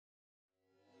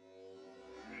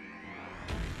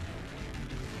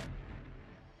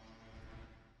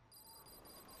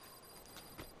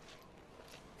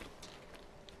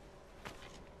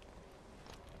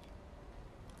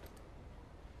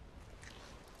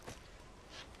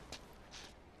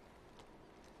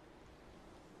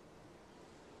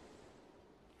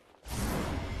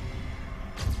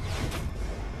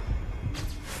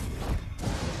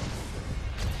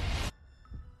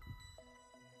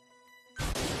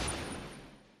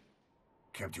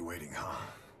Kept you waiting, huh?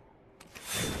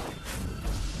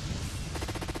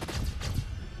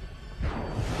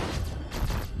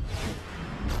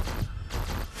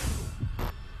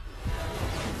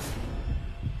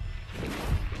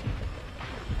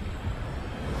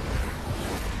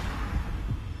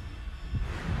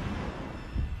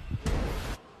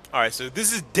 Alright, so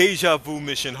this is Deja Vu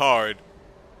Mission Hard.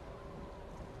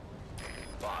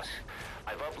 Boss,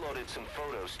 I've uploaded some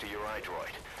photos to your iDroid.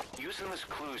 Use them as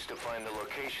clues to find the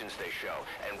locations they show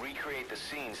and recreate the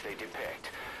scenes they depict.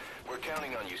 We're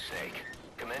counting on you, Snake.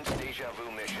 Commence Deja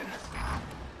Vu mission.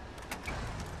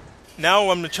 Now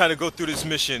I'm gonna try to go through this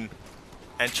mission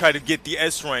and try to get the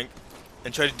S rank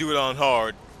and try to do it on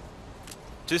hard.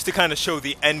 Just to kind of show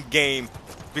the end game.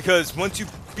 Because once you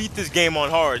beat this game on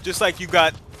hard, just like you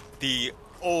got the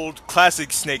old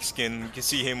classic Snake skin, you can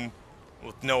see him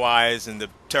with no eyes and the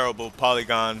terrible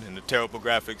polygon and the terrible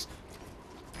graphics.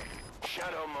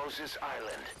 Shadow Moses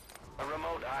Island. A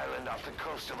remote island off the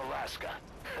coast of Alaska.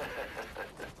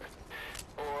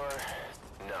 Or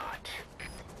not.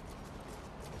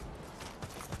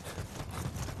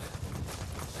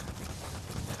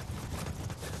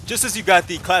 Just as you got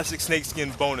the classic Snake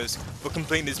skin bonus for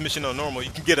completing this mission on normal,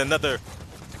 you can get another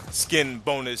skin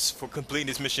bonus for completing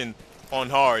this mission on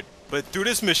hard. But through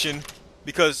this mission,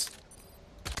 because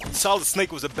Solid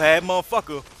Snake was a bad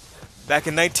motherfucker back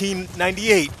in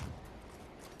 1998,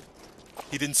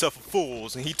 he didn't suffer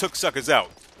fools and he took suckers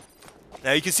out.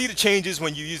 Now you can see the changes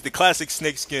when you use the classic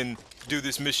Snake skin to do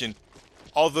this mission.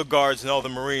 All the guards and all the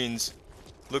Marines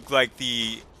look like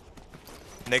the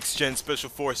next gen special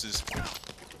forces.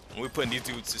 And we're putting these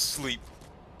dudes to sleep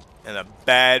in a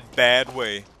bad, bad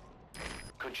way.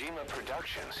 Kojima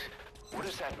Productions. What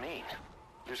does that mean?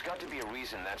 There's got to be a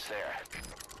reason that's there.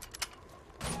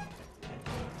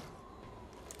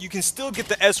 You can still get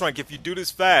the S rank if you do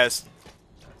this fast.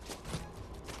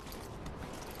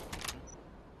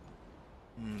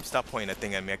 Stop pointing that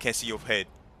thing at me. I can't see your head.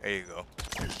 There you go.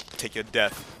 Take your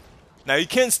death. Now you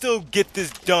can still get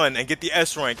this done and get the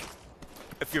S rank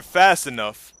if you're fast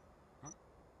enough.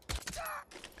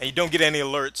 And you don't get any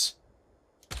alerts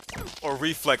or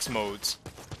reflex modes.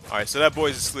 Alright, so that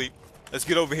boy's asleep. Let's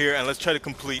get over here and let's try to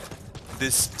complete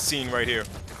this scene right here.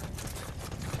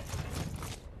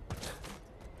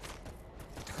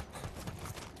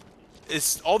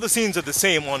 All the scenes are the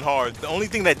same on hard. The only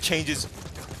thing that changes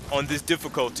on this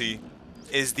difficulty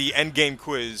is the endgame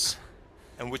quiz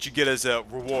and what you get as a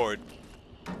reward.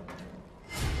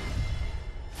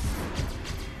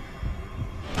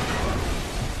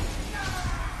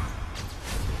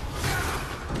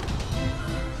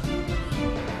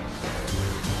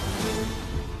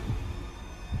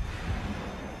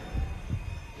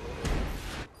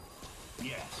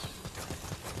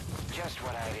 Just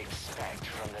what I'd expect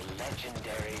from the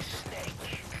legendary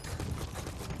Snake.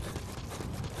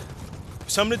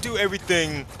 So I'm gonna do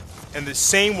everything in the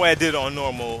same way I did on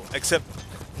normal, except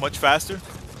much faster.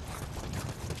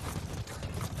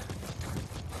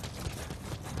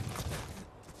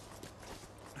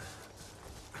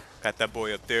 Got that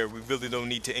boy up there. We really don't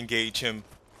need to engage him.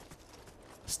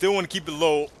 Still want to keep it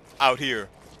low out here.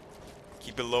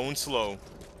 Keep it low and slow.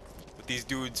 With these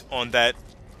dudes on that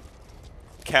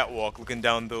catwalk looking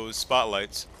down those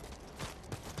spotlights.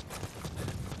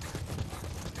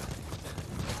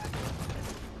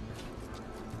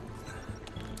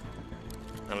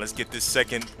 Now let's get this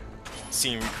second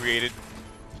scene recreated.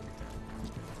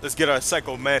 Let's get our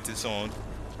Psycho Mantis on.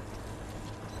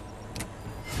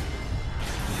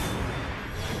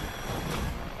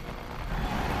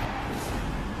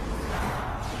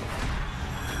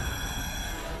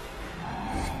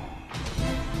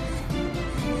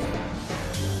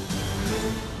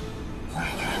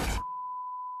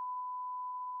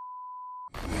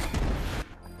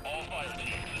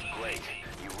 Great.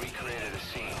 You recreated a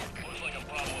scene. Looks like a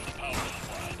problem with the power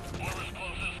supply. Whoever's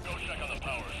closest, go check on the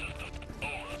power system.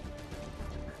 Over.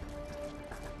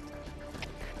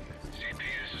 CP,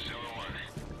 this is Zone 1.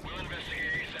 We'll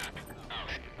investigate ASAP. Out.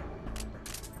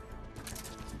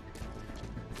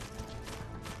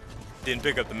 Didn't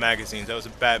pick up the magazines. That was a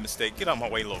bad mistake. Get out of my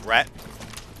way, little rat.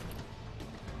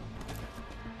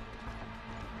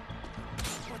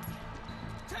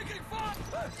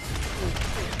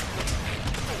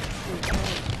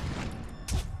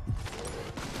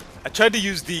 I tried to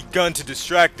use the gun to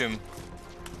distract him,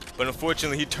 but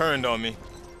unfortunately he turned on me.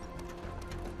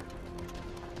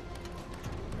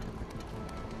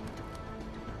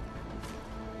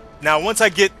 Now once I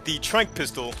get the tranq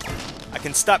pistol, I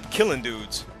can stop killing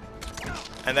dudes,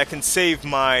 and that can save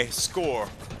my score.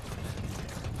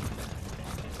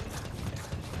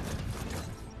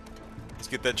 Let's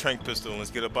get that trank pistol and let's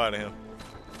get up out of here.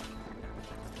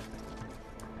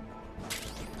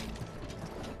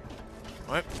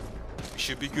 Alright. We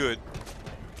should be good.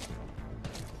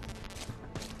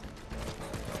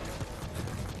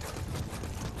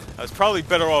 I was probably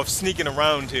better off sneaking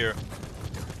around here.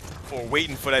 Or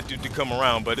waiting for that dude to come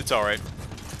around, but it's alright.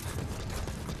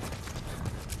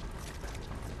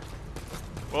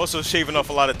 We're also shaving off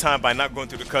a lot of time by not going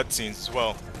through the cutscenes as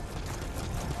well.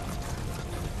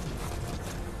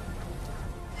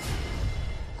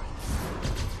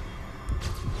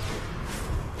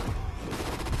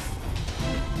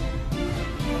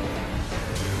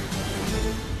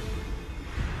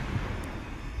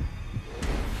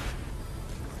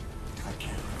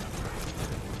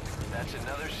 That's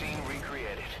another scene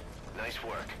recreated. Nice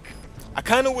work. I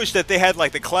kind of wish that they had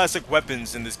like the classic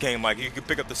weapons in this game, like you could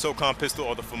pick up the SOCOM pistol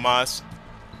or the FAMAS.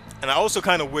 And I also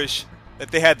kind of wish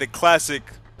that they had the classic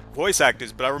voice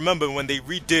actors, but I remember when they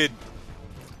redid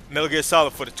Metal Gear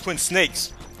Solid for the Twin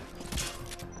Snakes,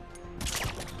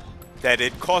 that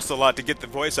it cost a lot to get the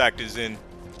voice actors in.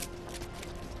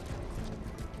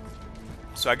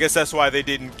 So I guess that's why they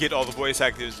didn't get all the voice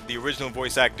actors, the original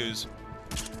voice actors,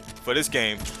 for this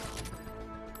game.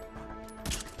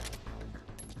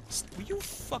 Will you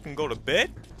fucking go to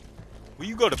bed? Will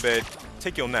you go to bed?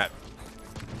 Take your nap.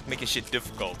 Making shit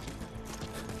difficult.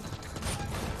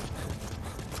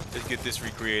 Let's get this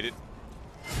recreated.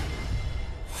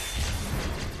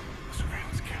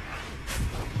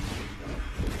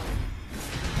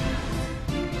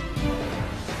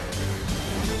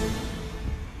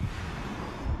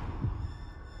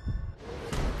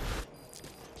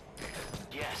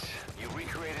 Yes, you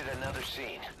recreated another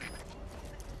scene.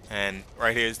 And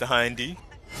right here is the hind D.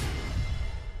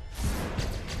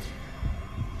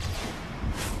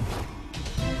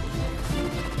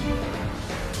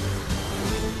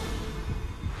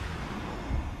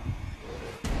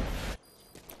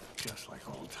 Just like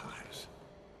old times.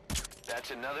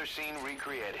 That's another scene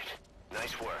recreated.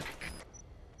 Nice work.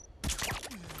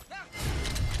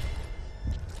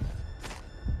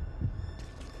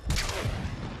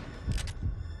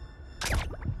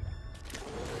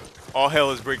 All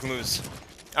hell is breaking loose.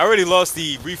 I already lost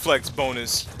the reflex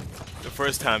bonus the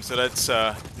first time, so that's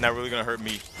not really gonna hurt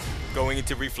me going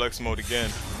into reflex mode again.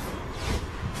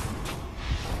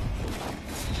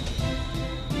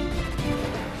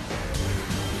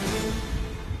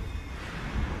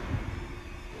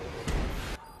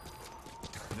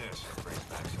 This brings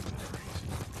back some memories.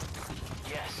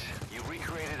 Yes, you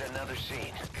recreated another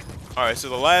scene. Alright, so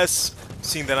the last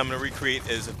scene that I'm gonna recreate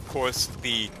is, of course,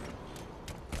 the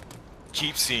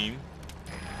Jeep scene.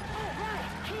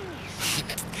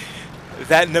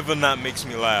 That never not makes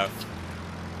me laugh.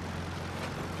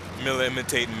 Miller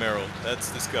imitating Meryl.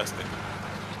 That's disgusting.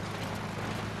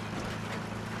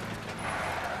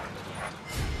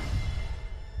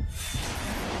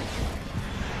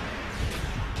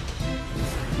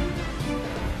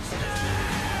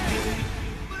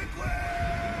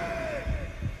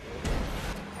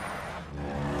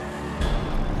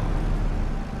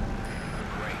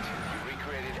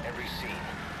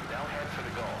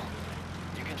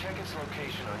 Check its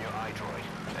location on your iDroid.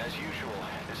 As usual,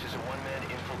 this is a one-man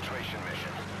infiltration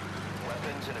mission.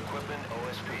 Weapons and equipment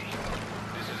OSP.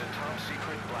 This is a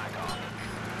top-secret Black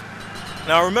Op.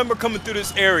 Now I remember coming through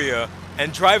this area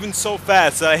and driving so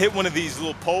fast that I hit one of these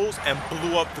little poles and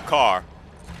blew up the car.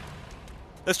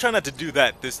 Let's try not to do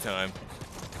that this time.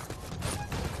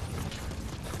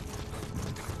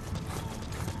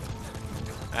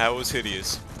 That was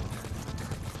hideous.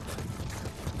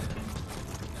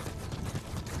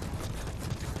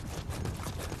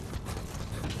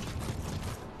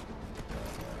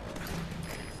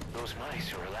 Those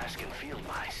mice are Alaskan field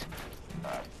mice.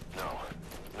 No,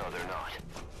 they're not.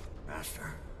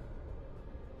 Master,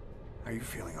 are you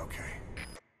feeling okay?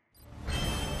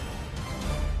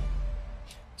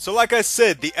 So like I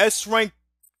said, the S rank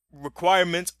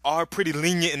requirements are pretty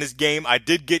lenient in this game. I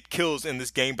did get kills in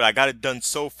this game, but I got it done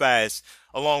so fast,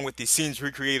 along with the scenes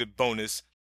recreated bonus,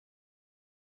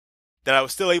 that I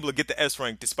was still able to get the S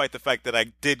rank despite the fact that I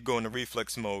did go into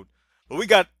reflex mode. But we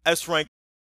got S rank,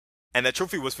 and that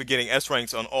trophy was for getting S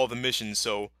ranks on all the missions,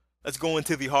 so let's go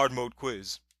into the hard mode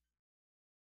quiz.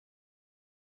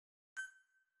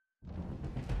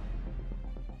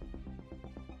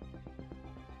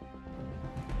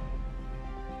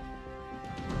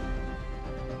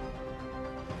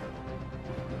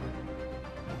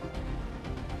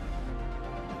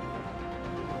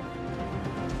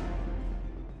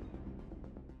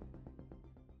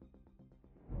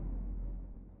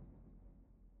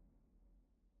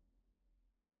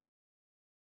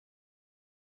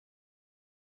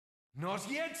 Not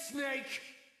yet, Snake!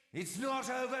 It's not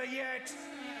over yet!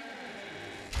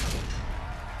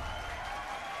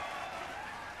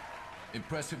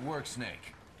 Impressive work,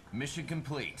 Snake. Mission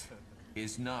complete.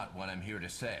 Is not what I'm here to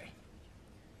say.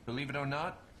 Believe it or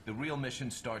not, the real mission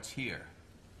starts here.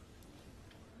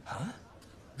 Huh?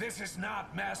 This is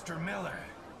not Master Miller.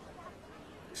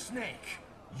 Snake,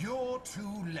 you're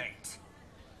too late.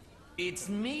 It's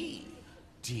me,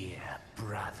 dear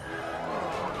brother.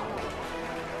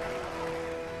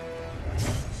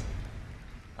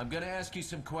 I'm gonna ask you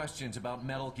some questions about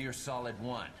Metal Gear Solid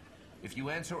 1. If you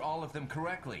answer all of them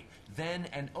correctly, then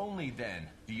and only then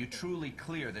do you truly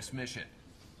clear this mission.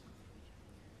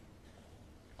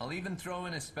 I'll even throw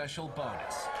in a special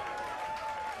bonus.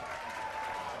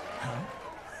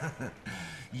 Huh?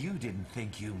 You didn't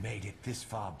think you made it this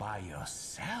far by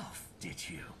yourself, did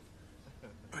you?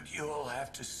 But you'll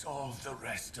have to solve the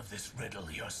rest of this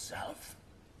riddle yourself.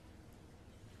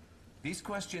 These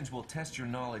questions will test your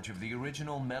knowledge of the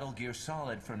original Metal Gear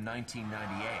Solid from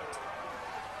 1998.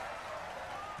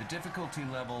 The difficulty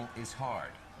level is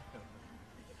hard.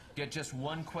 Get just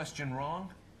one question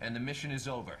wrong, and the mission is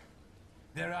over.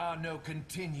 There are no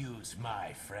continues,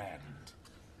 my friend.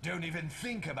 Don't even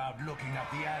think about looking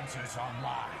up the answers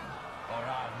online, or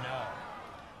I'll know.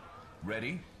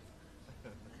 Ready?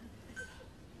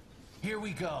 Here we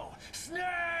go. Snake!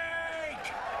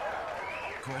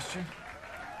 Question?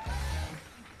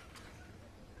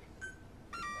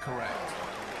 Correct.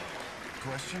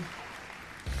 Question?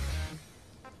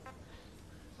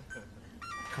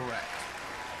 Correct.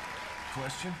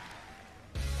 Question?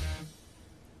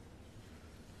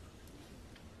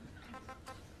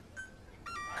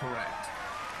 Correct.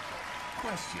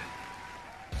 Question?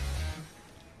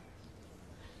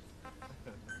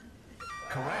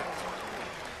 Correct.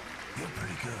 You're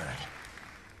pretty good.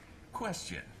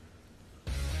 Question?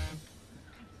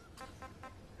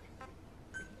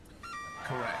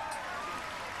 Correct.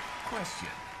 Question?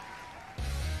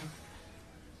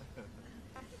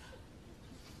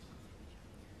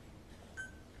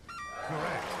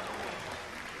 Correct.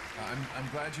 I'm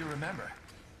glad you remember.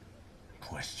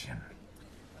 Question.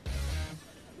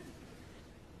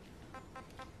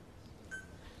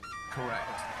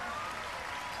 Correct.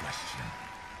 Question.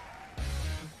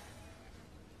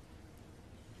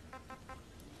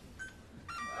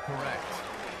 Correct.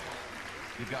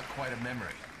 You've got quite a memory.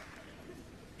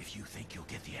 If you think you'll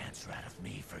get the answer out of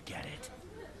me, forget it.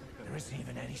 There isn't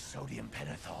even any sodium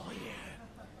pentothal here.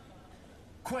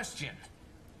 Question.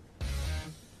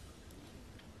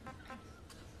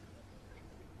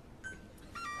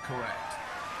 Correct.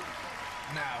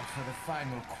 Now for the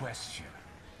final question.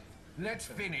 Let's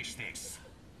finish this.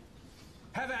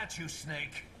 Have at you,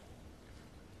 Snake.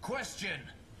 Question.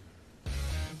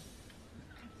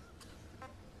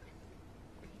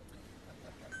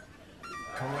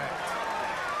 Correct.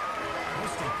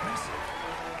 Most impressive.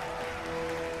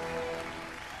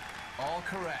 All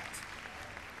correct.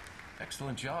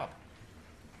 Excellent job.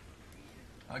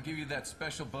 I'll give you that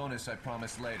special bonus I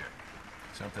promised later.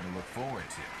 Something to look forward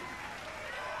to.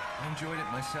 I enjoyed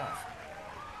it myself.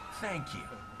 Thank you.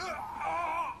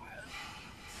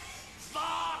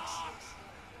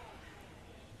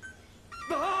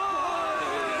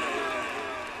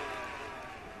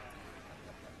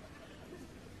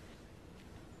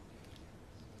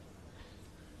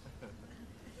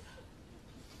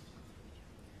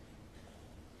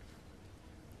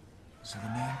 So the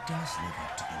man does live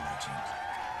up to the legend.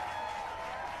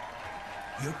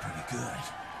 You're pretty good.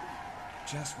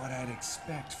 Just what I'd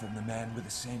expect from the man with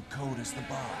the same code as the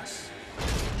boss.